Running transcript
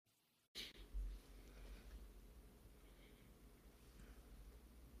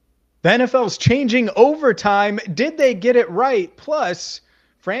The NFL's changing overtime. Did they get it right? Plus,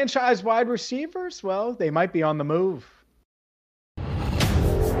 franchise wide receivers, well, they might be on the move.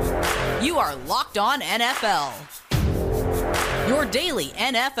 You are Locked On NFL, your daily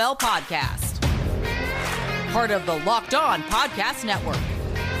NFL podcast. Part of the Locked On Podcast Network,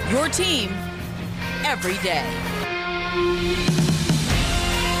 your team every day.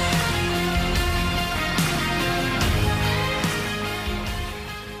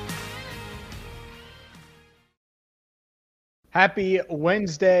 Happy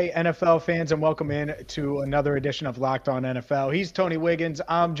Wednesday, NFL fans, and welcome in to another edition of Locked On NFL. He's Tony Wiggins.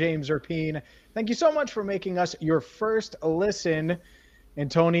 I'm James Erpine. Thank you so much for making us your first listen. And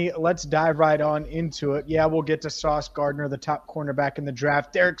Tony, let's dive right on into it. Yeah, we'll get to Sauce Gardner, the top cornerback in the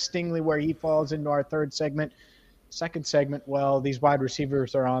draft. Derek Stingley, where he falls into our third segment. Second segment, well, these wide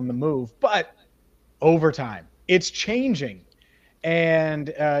receivers are on the move. But overtime, it's changing.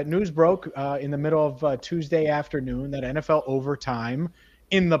 And news broke in the middle of Tuesday afternoon that NFL overtime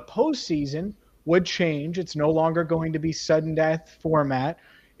in the postseason would change. It's no longer going to be sudden death format.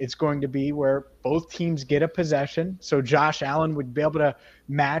 It's going to be where both teams get a possession. So Josh Allen would be able to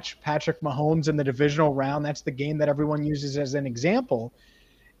match Patrick Mahomes in the divisional round. That's the game that everyone uses as an example.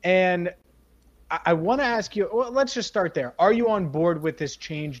 And I want to ask you, well, let's just start there. Are you on board with this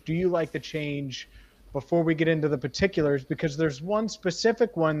change? Do you like the change? Before we get into the particulars, because there's one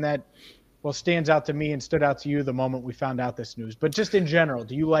specific one that, well, stands out to me and stood out to you the moment we found out this news. But just in general,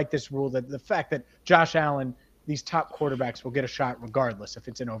 do you like this rule, that the fact that Josh Allen, these top quarterbacks, will get a shot regardless if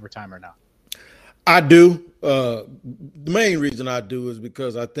it's in overtime or not? I do. The main reason I do is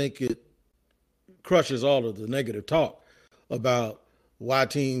because I think it crushes all of the negative talk about why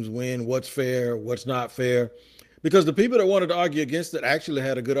teams win, what's fair, what's not fair. Because the people that wanted to argue against it actually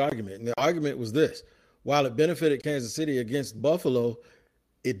had a good argument. And the argument was this: while it benefited Kansas City against Buffalo,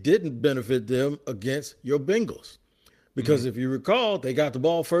 it didn't benefit them against your Bengals. Because if you recall, they got the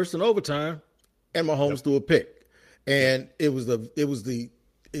ball first in overtime and Mahomes threw a pick. And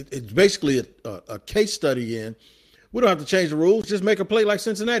it's basically a case study in, we don't have to change the rules, just make a play like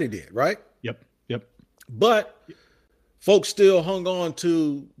Cincinnati did, right? Yep. But folks still hung on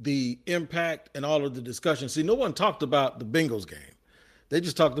to the impact and all of the discussion. See, no one talked about the Bengals game. They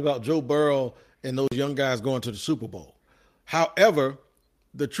just talked about Joe Burrow and those young guys going to the Super Bowl. However,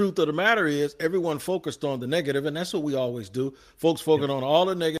 the truth of the matter is everyone focused on the negative, and that's what we always do. Folks focus on all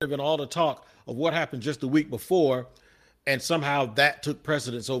the negative and all the talk of what happened just the week before, and somehow that took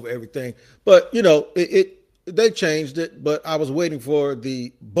precedence over everything. But, you know, they changed it, but I was waiting for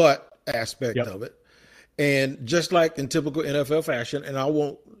the but aspect of it. And just like in typical NFL fashion, and I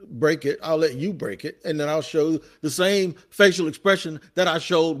won't break it, I'll let you break it, and then I'll show the same facial expression that I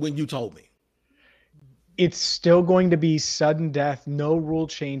showed when you told me. It's still going to be sudden death, no rule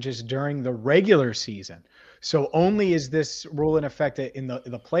changes during the regular season. So only is this rule in effect in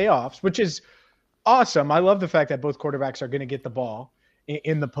the playoffs, which is awesome. I love the fact that both quarterbacks are going to get the ball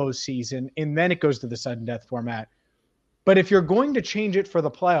in the postseason, and then it goes to the sudden death format. But if you're going to change it for the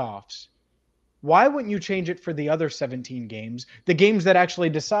playoffs, why wouldn't you change it for the other 17 games, the games that actually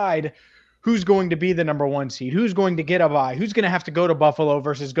decide who's going to be the number one seed, who's going to get a bye, who's going to have to go to Buffalo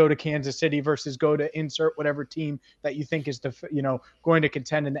versus go to Kansas City versus go to insert whatever team that you think is going to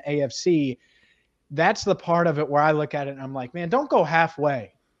contend in the AFC? That's the part of it where I look at it and I'm like, man, don't go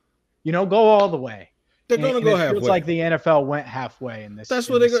halfway. Go all the way. They're going to go halfway. It feels like the NFL went halfway in this. That's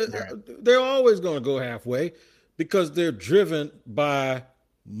what they're always going to go halfway because they're driven by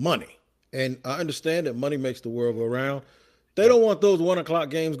money. And I understand that money makes the world go round. They don't want those 1 o'clock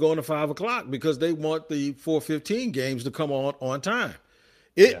games going to 5 o'clock because they want the 4:15 games to come on time.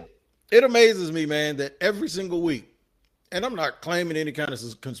 It amazes me, man, that every single week, and I'm not claiming any kind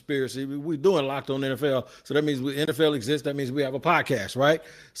of conspiracy. We're doing Locked On NFL, so that means NFL exists. That means we have a podcast, right?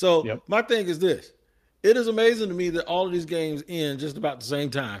 So my thing is this. It is amazing to me that all of these games end just about the same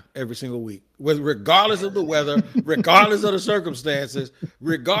time every single week, regardless of the weather, regardless of the circumstances,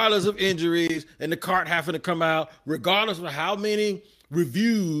 regardless of injuries and the cart having to come out, regardless of how many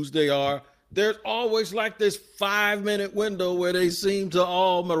reviews they are. There's always like this 5-minute window where they seem to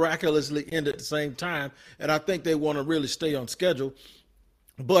all miraculously end at the same time. And I think they want to really stay on schedule.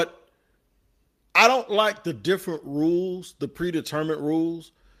 But I don't like the different rules, the predetermined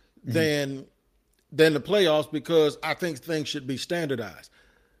rules, than the playoffs because I think things should be standardized.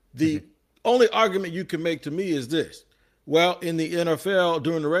 The only argument you can make to me is this. Well, in the NFL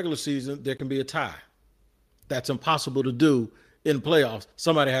during the regular season, there can be a tie. That's impossible to do in playoffs.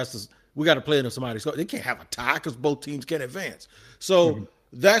 We got to play into somebody's score. They can't have a tie because both teams can't advance. So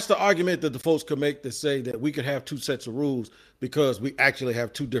that's the argument that the folks could make to say that we could have two sets of rules because we actually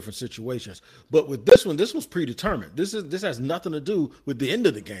have two different situations. But with this one, this was predetermined. This has nothing to do with the end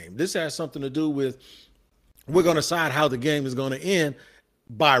of the game. This has something to do with we're going to decide how the game is going to end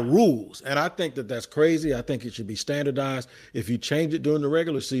by rules. And I think that that's crazy. I think it should be standardized. If you change it during the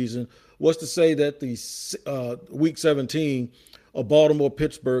regular season, what's to say that the week 17, a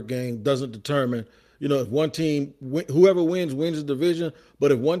Baltimore-Pittsburgh game doesn't determine, if one team, whoever wins the division,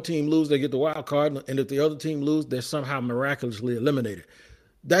 but if one team loses, they get the wild card. And if the other team loses, they're somehow miraculously eliminated.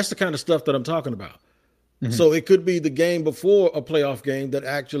 That's the kind of stuff that I'm talking about. Mm-hmm. So it could be the game before a playoff game that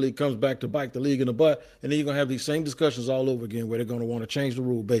actually comes back to bite the league in the butt. And then you're going to have these same discussions all over again where they're going to want to change the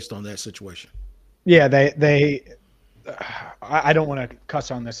rule based on that situation. Yeah, I don't want to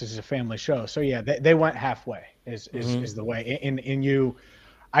cuss on this. This is a family show. So, yeah, they went halfway is the way.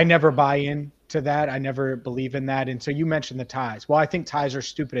 I never buy in to that. I never believe in that. And so you mentioned the ties. Well, I think ties are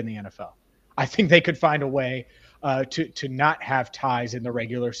stupid in the NFL. I think they could find a way to not have ties in the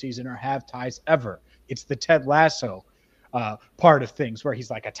regular season or have ties ever. It's the Ted Lasso part of things where he's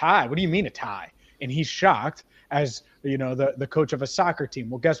like, a tie? What do you mean a tie? And he's shocked as, the coach of a soccer team.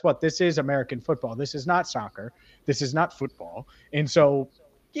 Well, guess what? This is American football. This is not soccer. This is not football. And so,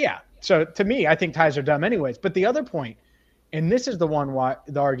 yeah. So to me, I think ties are dumb anyways. But the other point, and this is the one why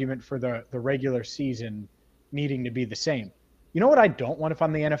the argument for the regular season needing to be the same. You know what I don't want if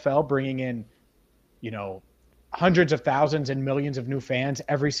I'm the NFL bringing in, hundreds of thousands and millions of new fans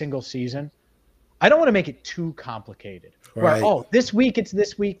every single season? I don't want to make it too complicated. Right. Where, this week it's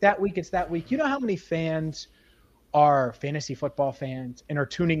this week, that week it's that week. You know how many fans are fantasy football fans and are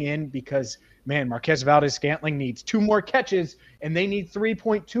tuning in because, man, Marquez Valdes-Scantling needs 2 more catches and they need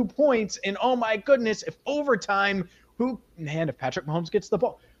 3.2 points. And, oh, my goodness, if overtime, if Patrick Mahomes gets the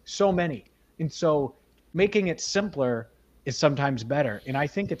ball. So many. And so making it simpler is sometimes better. And I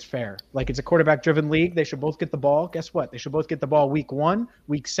think it's fair. Like, it's a quarterback-driven league. They should both get the ball. Guess what? They should both get the ball week 1,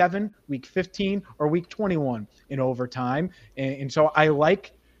 week 7, week 15, or week 21 in overtime. And so I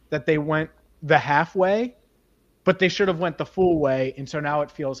like that they went the halfway, but they should have went the full way. And so now it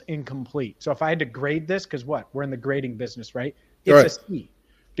feels incomplete. So if I had to grade this, because we're in the grading business, right? It's right. A C.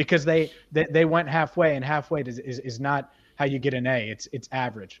 Because they went halfway, and halfway is not how you get an A. It's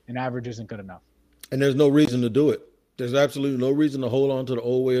average, and average isn't good enough. And there's no reason to do it. There's absolutely no reason to hold on to the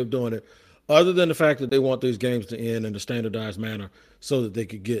old way of doing it, other than the fact that they want these games to end in a standardized manner so that they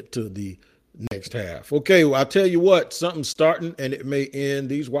could get to the next half. Okay, well, I'll tell you what, something's starting, and it may end.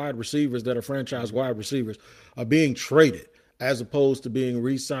 These wide receivers that are franchise wide receivers are being traded as opposed to being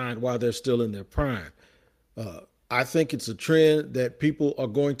re-signed while they're still in their prime. I think it's a trend that people are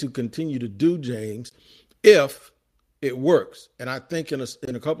going to continue to do, James, if it works. And I think in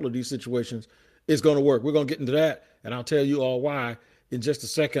a couple of these situations, it's going to work. We're going to get into that, and I'll tell you all why in just a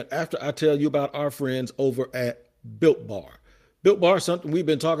second after I tell you about our friends over at Built Bar. Built Bar is something we've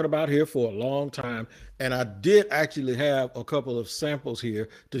been talking about here for a long time, and I did actually have a couple of samples here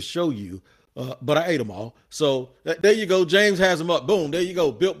to show you, but I ate them all. So there you go. James has them up. Boom. There you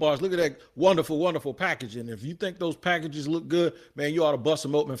go. Built Bars. Look at that wonderful, wonderful packaging. If you think those packages look good, man, you ought to bust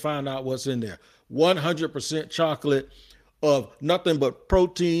them open and find out what's in there. 100% chocolate of nothing but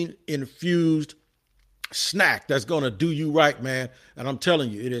protein-infused snack that's going to do you right, man. And I'm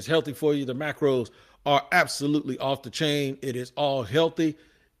telling you, it is healthy for you. The macros are absolutely off the chain. It is all healthy.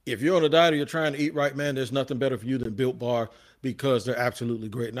 If you're on a diet or you're trying to eat right, man, there's nothing better for you than Built Bar because they're absolutely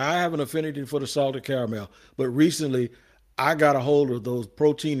great. Now, I have an affinity for the salted caramel, but recently I got a hold of those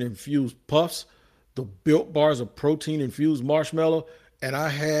protein-infused puffs. The Built Bars of protein-infused marshmallow, and I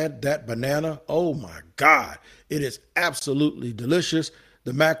had that banana. Oh, my God. It is absolutely delicious.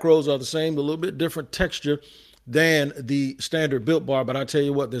 The macros are the same, a little bit different texture than the standard Built Bar, but I tell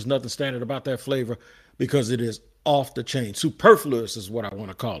you what, there's nothing standard about that flavor because it is off the chain. Superfluous is what I want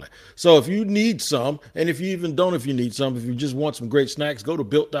to call it. So if you need some, and if you even don't, if you need some, if you just want some great snacks, go to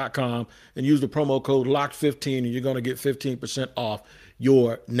built.com and use the promo code LOCKED15 and you're going to get 15% off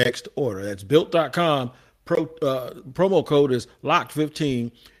your next order. That's built.com. Promo code is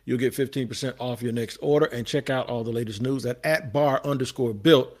LOCKED15. You'll get 15% off your next order, and check out all the latest news at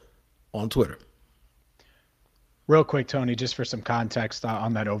 @bar_built on Twitter. Real quick, Tony, just for some context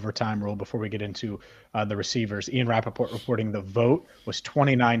on that overtime rule before we get into the receivers. Ian Rappaport reporting the vote was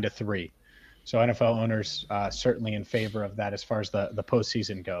 29-3. So NFL owners certainly in favor of that as far as the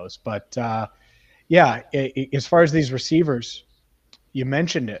postseason goes. But, as far as these receivers, you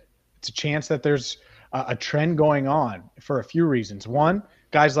mentioned it. It's a chance that there's a trend going on for a few reasons. One,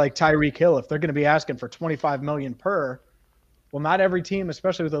 guys like Tyreek Hill, if they're going to be asking for $25 million per, well, not every team,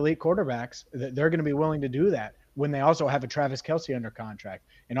 especially with elite quarterbacks, they're going to be willing to do that. when they also have a Travis Kelce under contract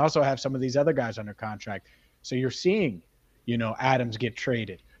and also have some of these other guys under contract. So you're seeing, Adams get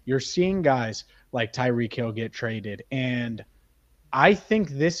traded. You're seeing guys like Tyreek Hill get traded. And I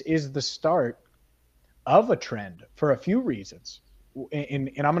think this is the start of a trend for a few reasons. And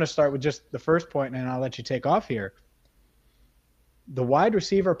I'm going to start with just the first point, and I'll let you take off here. The wide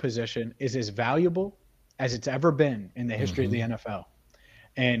receiver position is as valuable as it's ever been in the history of the NFL.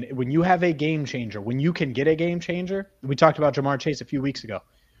 And when you have a game changer, when you can get a game changer, we talked about Ja'Marr Chase a few weeks ago.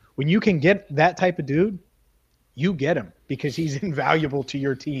 When you can get that type of dude, you get him because he's invaluable to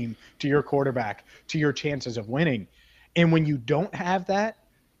your team, to your quarterback, to your chances of winning. And when you don't have that,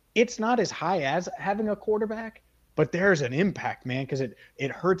 it's not as high as having a quarterback, but there's an impact, man, because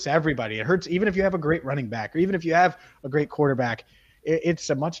it hurts everybody. It hurts even if you have a great running back or even if you have a great quarterback. It's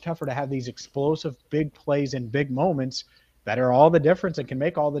much tougher to have these explosive big plays and big moments that are all the difference and can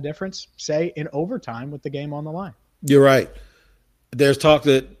make all the difference, say, in overtime with the game on the line. You're right. There's talk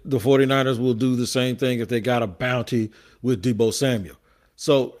that the 49ers will do the same thing if they got a bounty with Deebo Samuel.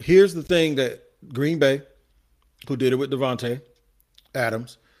 So here's the thing that Green Bay, who did it with Davante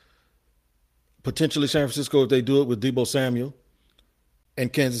Adams, potentially San Francisco if they do it with Deebo Samuel,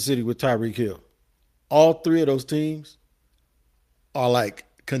 and Kansas City with Tyreek Hill. All three of those teams are like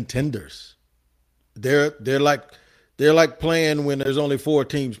contenders. They're like playing when there's only 4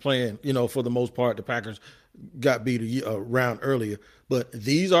 teams playing, for the most part. The Packers got beat a round earlier. But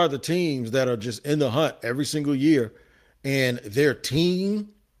these are the teams that are just in the hunt every single year, and their team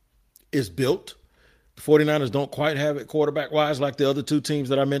is built. The 49ers don't quite have it quarterback-wise like the other 2 teams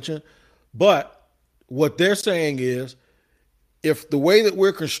that I mentioned. But what they're saying is if the way that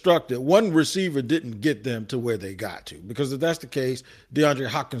we're constructed, one receiver didn't get them to where they got to. Because if that's the case, DeAndre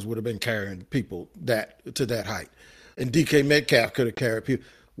Hopkins would have been carrying people to that height. And DK Metcalf could have carried people.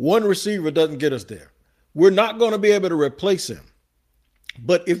 One receiver doesn't get us there. We're not going to be able to replace him.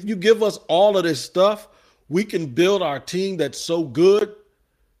 But if you give us all of this stuff, we can build our team that's so good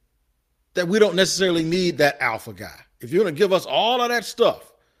that we don't necessarily need that alpha guy. If you're going to give us all of that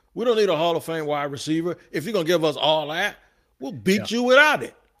stuff, we don't need a Hall of Fame wide receiver. If you're going to give us all that, we'll beat you without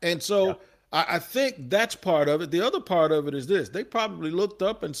it. And so I think that's part of it. The other part of it is this. They probably looked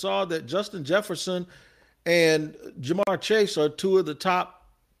up and saw that Justin Jefferson and Ja'Marr Chase are 2 of the top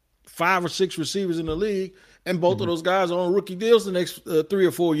 5 or 6 receivers in the league, and both of those guys are on rookie deals the next 3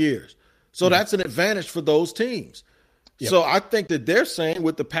 or 4 years. So that's an advantage for those teams. Yep. So I think that they're saying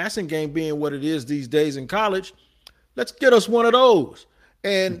with the passing game being what it is these days in college, let's get us one of those.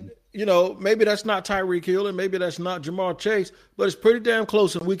 And, maybe that's not Tyreek Hill and maybe that's not Ja'Marr Chase, but it's pretty damn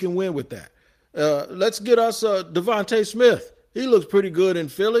close and we can win with that. Let's get us Devontae Smith. He looks pretty good in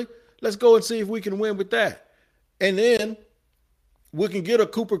Philly. Let's go and see if we can win with that. And then we can get a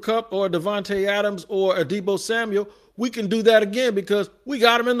Cooper Kupp or a Davante Adams or a Deebo Samuel. We can do that again because we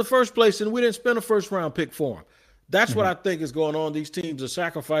got him in the first place and we didn't spend a first-round pick for him. That's what I think is going on. These teams are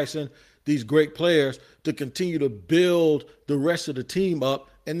sacrificing these great players to continue to build the rest of the team up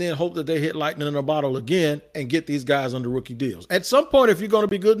and then hope that they hit lightning in a bottle again and get these guys under rookie deals. At some point, if you're going to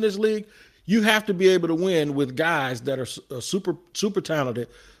be good in this league, you have to be able to win with guys that are super, super talented,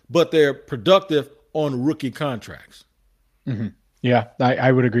 but they're productive on rookie contracts. Mm-hmm. Yeah,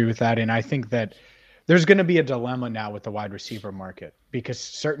 I would agree with that. And I think that there's going to be a dilemma now with the wide receiver market because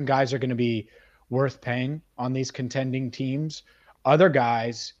certain guys are going to be worth paying on these contending teams. Other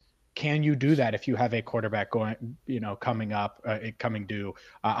guys, can you do that if you have a quarterback coming due?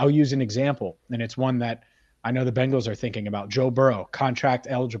 I'll use an example, and it's one that I know the Bengals are thinking about. Joe Burrow, contract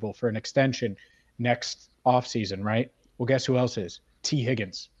eligible for an extension next offseason, right? Well, guess who else is? T.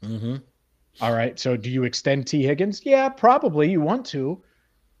 Higgins. Mm-hmm. All right, so do you extend T. Higgins? Yeah, probably you want to.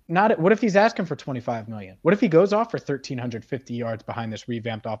 What if he's asking for $25 million? What if he goes off for 1,350 yards behind this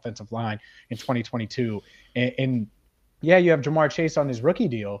revamped offensive line in 2022? And yeah, you have Ja'Marr Chase on his rookie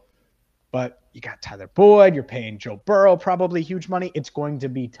deal, but you got Tyler Boyd, you're paying Joe Burrow probably huge money. It's going to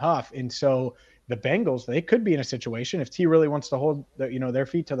be tough. And so the Bengals, they could be in a situation if T really wants to hold their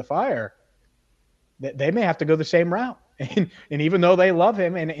feet to the fire, they may have to go the same route. And even though they love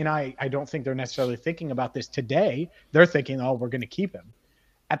him, and I don't think they're necessarily thinking about this today, they're thinking, oh, we're going to keep him.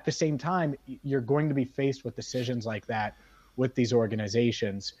 At the same time, you're going to be faced with decisions like that with these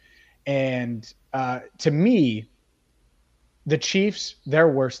organizations. And to me, the Chiefs, they're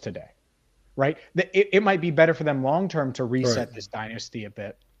worse today, right? It might be better for them long-term to reset this dynasty a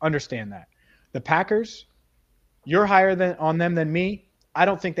bit. Understand that. The Packers, you're higher on them than me. I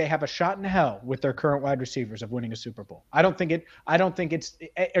don't think they have a shot in hell with their current wide receivers of winning a Super Bowl. I don't think it's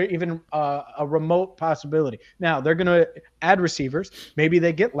even a remote possibility. Now they're going to add receivers. Maybe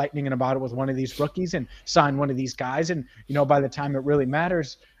they get lightning in a bottle with one of these rookies and sign one of these guys. And by the time it really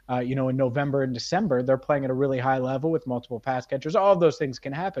matters, in November and December, they're playing at a really high level with multiple pass catchers. All of those things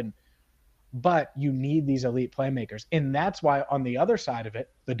can happen, but you need these elite playmakers, and that's why on the other side of it,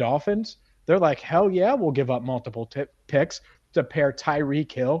 the Dolphins, they're like, hell yeah, we'll give up multiple picks to pair Tyreek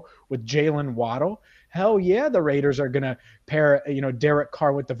Hill with Jalen Waddle. Hell yeah, the Raiders are going to pair, Derek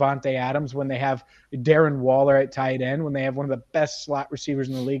Carr with Devontae Adams when they have Darren Waller at tight end, when they have one of the best slot receivers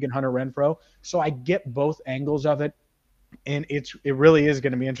in the league in Hunter Renfrow. So I get both angles of it, and it really is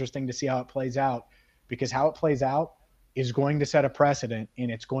going to be interesting to see how it plays out, because how it plays out is going to set a precedent,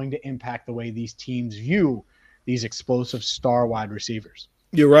 and it's going to impact the way these teams view these explosive star wide receivers.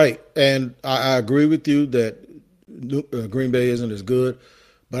 You're right, and I agree with you that Green Bay isn't as good,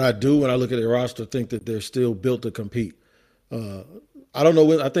 but I do, when I look at their roster, think that they're still built to compete. I don't know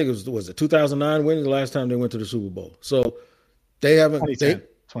when. I think it was it 2009? When was the last time they went to the Super Bowl? So they haven't.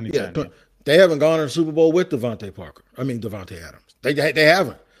 2010. Yeah. They haven't gone to the Super Bowl with Devontae Adams. They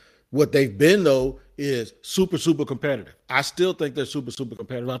haven't. What they've been, though, is super, super competitive. I still think they're super, super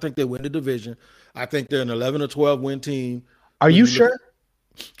competitive. I think they win the division. I think they're an 11 or 12 win team. Are you sure?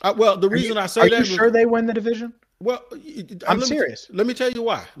 The reason I say that. Are you sure they win the division? Well, I'm serious. Let me tell you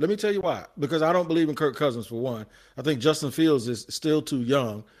why. Because I don't believe in Kirk Cousins, for one. I think Justin Fields is still too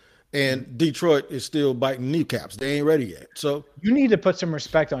young, and Detroit is still biting kneecaps. They ain't ready yet. So you need to put some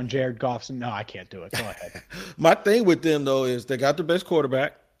respect on Jared Goff. No, I can't do it. Go ahead. My thing with them, though, is they got the best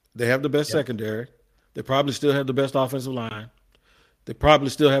quarterback. They have the best secondary. They probably still have the best offensive line. They probably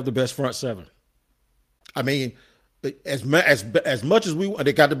still have the best front seven. I mean, as much as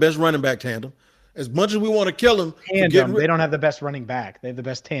they got the best running back tandem. As much as we want to kill them, they don't have the best running back. They have the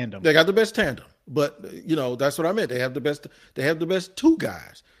best tandem. They got the best tandem, but that's what I meant. They have the best. They have the best two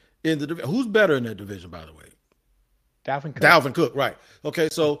guys in the division. Who's better in that division, by the way? Dalvin Cook, right? Okay,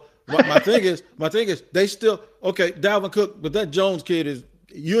 so my thing is they still Dalvin Cook, but that Jones kid is.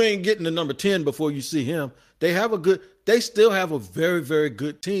 You ain't getting the number 10 before you see him. They still have a very, very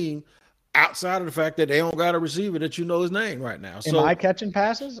good team outside of the fact that they don't got a receiver that you know his name right now. Am I catching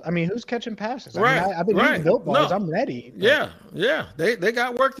passes? I mean, who's catching passes? Right. I've been eating Built Bars. I'm ready. Yeah. They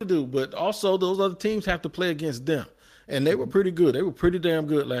got work to do, but also those other teams have to play against them. And they were pretty good. They were pretty damn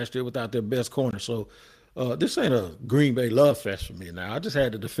good last year without their best corner. So this ain't a Green Bay love fest for me now. I just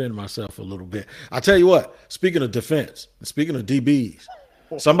had to defend myself a little bit. I tell you what, speaking of defense, speaking of DBs,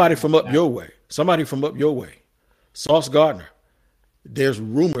 somebody from up your way, Sauce Gardner, there's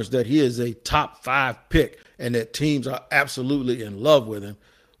rumors that he is a top 5 pick and that teams are absolutely in love with him.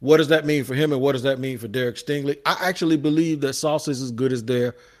 What does that mean for him, and what does that mean for Derek Stingley? I actually believe that Sauce is as good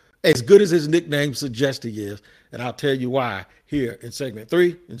as his nickname suggests he is, and I'll tell you why here in segment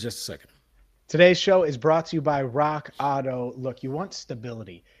 3 in just a second. Today's show is brought to you by Rock Auto. Look, you want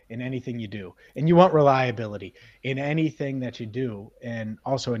stability in anything you do, and you want reliability in anything that you do, and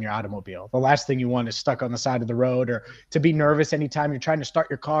also in your automobile. The last thing you want is stuck on the side of the road or to be nervous anytime you're trying to start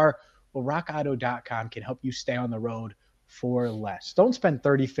your car. Well, rockauto.com can help you stay on the road for less. Don't spend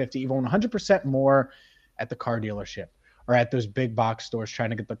 30, 50, even 100% more at the car dealership or at those big box stores trying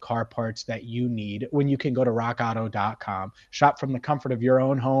to get the car parts that you need when you can go to rockauto.com, shop from the comfort of your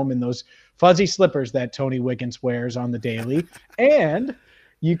own home in those fuzzy slippers that Tony Wiggins wears on the daily, and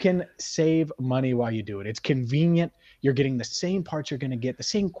you can save money while you do it. It's convenient. You're getting the same parts you're going to get, the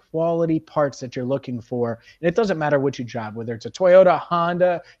same quality parts that you're looking for. And it doesn't matter what you drive, whether it's a Toyota,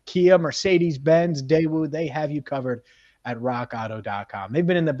 Honda, Kia, Mercedes-Benz, Daewoo, they have you covered at rockauto.com. They've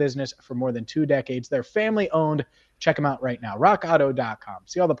been in the business for more than 2 decades. They're family-owned. Check them out right now, rockauto.com.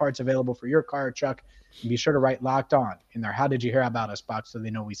 See all the parts available for your car or truck, and be sure to write Locked On in their How Did You Hear About Us box so they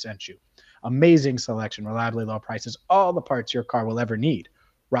know we sent you. Amazing selection, reliably low prices, all the parts your car will ever need.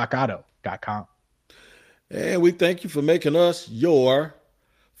 rockauto.com. And we thank you for making us your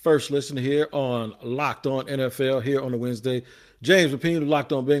first listener here on Locked On NFL here on a Wednesday. James Rapine of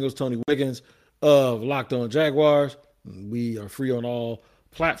Locked On Bengals, Tony Wiggins of Locked On Jaguars. We are free on all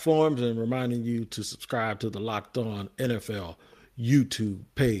platforms and reminding you to subscribe to the Locked On NFL YouTube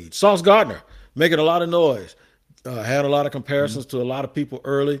page. Sauce Gardner making a lot of noise. Had a lot of comparisons to a lot of people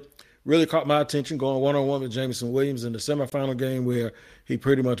early. Really caught my attention going one-on-one with Jameson Williams in the semifinal game where he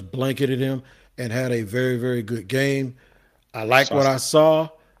pretty much blanketed him and had a very, very good game. I like what I saw.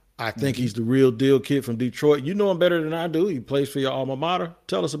 I think he's the real deal kid from Detroit. You know him better than I do. He plays for your alma mater.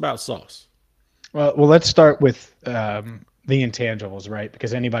 Tell us about Sauce. Well, let's start with the intangibles, right?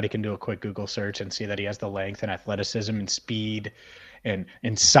 Because anybody can do a quick Google search and see that he has the length and athleticism and speed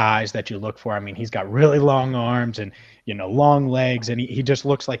and size that you look for. I mean, he's got really long arms and, long legs, and he just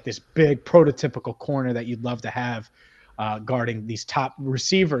looks like this big prototypical corner that you'd love to have guarding these top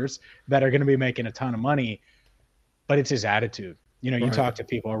receivers that are going to be making a ton of money. But it's his attitude. You talk to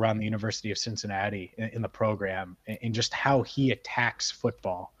people around the University of Cincinnati in the program and just how he attacks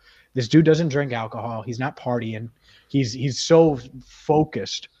football. This dude doesn't drink alcohol. He's not partying. He's so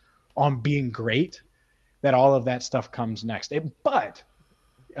focused on being great that all of that stuff comes next. But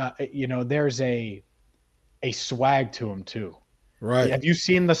there's a swag to him too. Right. Have you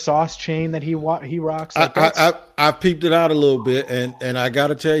seen the sauce chain that he rocks? I peeped it out a little bit, and I got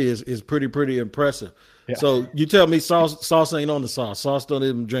to tell you, it's pretty impressive. Yeah. So you tell me sauce ain't on the sauce. Sauce don't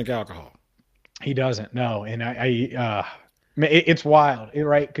even drink alcohol. He doesn't. No, and it's wild,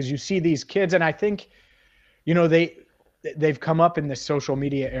 right? Because you see these kids, and I think, they've come up in this social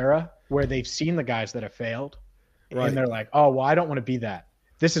media era where they've seen the guys that have failed, right. And they're like, oh, well, I don't want to be that.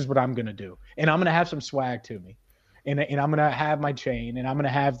 This is what I'm going to do, and I'm going to have some swag to me. And I'm going to have my chain, and I'm going to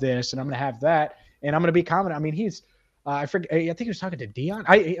have this, and I'm going to have that, and I'm going to be confident. I mean, he's I think he was talking to Dion.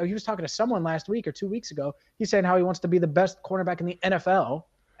 He was talking to someone last week or 2 weeks ago. He's saying how he wants to be the best cornerback in the NFL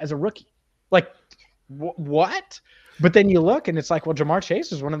as a rookie. Like, what? But then you look, and it's like, well, Jamar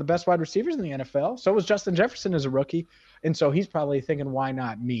Chase is one of the best wide receivers in the NFL. So was Justin Jefferson as a rookie. And so he's probably thinking, why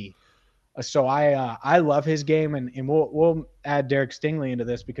not me? So I love his game, and we'll add Derek Stingley into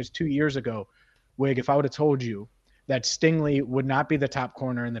this, because 2 years ago, Wig, if I would have told you that Stingley would not be the top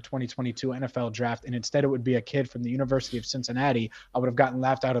corner in the 2022 NFL draft, and instead it would be a kid from the University of Cincinnati, I would have gotten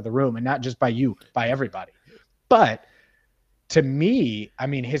laughed out of the room, and not just by you, by everybody. But to me, I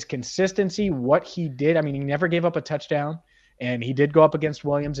mean, his consistency, what he did, I mean, he never gave up a touchdown, and he did go up against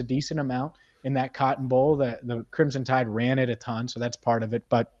Williams a decent amount in that Cotton Bowl. The Crimson Tide ran it a ton, so that's part of it.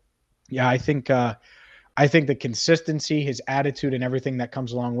 But yeah, I think the consistency, his attitude, and everything that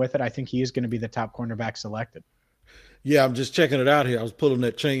comes along with it, I think he is going to be the top cornerback selected. Yeah, I'm just checking it out here. I was pulling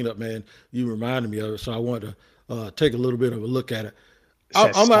that chain up, man. You reminded me of it, so I wanted to take a little bit of a look at it.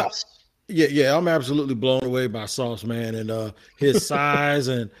 I'm absolutely blown away by Sauce, man, and his size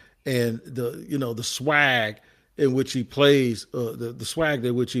and the swag in which he plays, the swag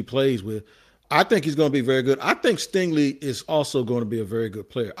in which he plays with. I think he's going to be very good. I think Stingley is also going to be a very good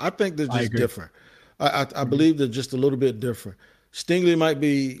player. I think they're just different. I believe they're just a little bit different. Stingley might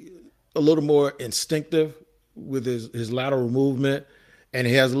be a little more instinctive with his lateral movement, and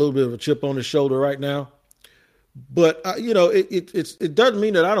he has a little bit of a chip on his shoulder right now. But it doesn't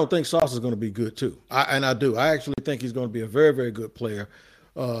mean that I don't think Sauce is going to be good too. I do. I actually think he's going to be a very, very good player.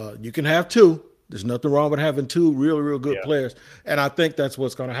 You can have two. There's nothing wrong with having two real good players, and I think that's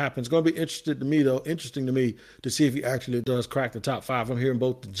what's going to happen. It's going to be interesting to me to see if he actually does crack the top five. I'm hearing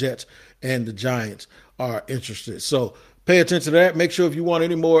both the Jets and the Giants are interested. So pay attention to that. Make sure if you want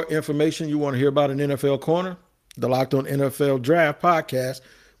any more information, you want to hear about an NFL corner, the Locked On NFL Draft podcast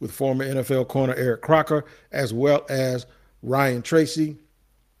with former NFL corner Eric Crocker, as well as Ryan Tracy.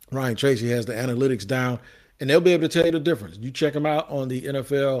 Ryan Tracy has the analytics down, and they'll be able to tell you the difference. You check them out on the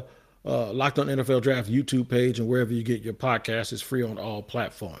NFL Locked On NFL Draft YouTube page, and wherever you get your podcast. It's free on all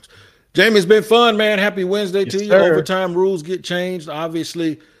platforms. Jamie, it's been fun, man. Happy Wednesday to you. Sir. Overtime rules get changed.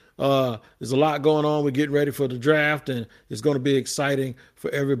 Obviously, there's a lot going on. We're getting ready for the draft, and it's going to be exciting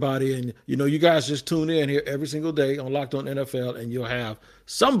for everybody. And, you guys just tune in here every single day on Locked On NFL, and you'll have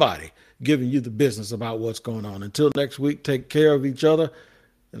somebody giving you the business about what's going on. Until next week, take care of each other,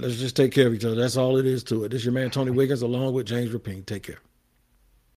 and let's just take care of each other. That's all it is to it. This is your man, Tony Wiggins, along with James Rapine. Take care.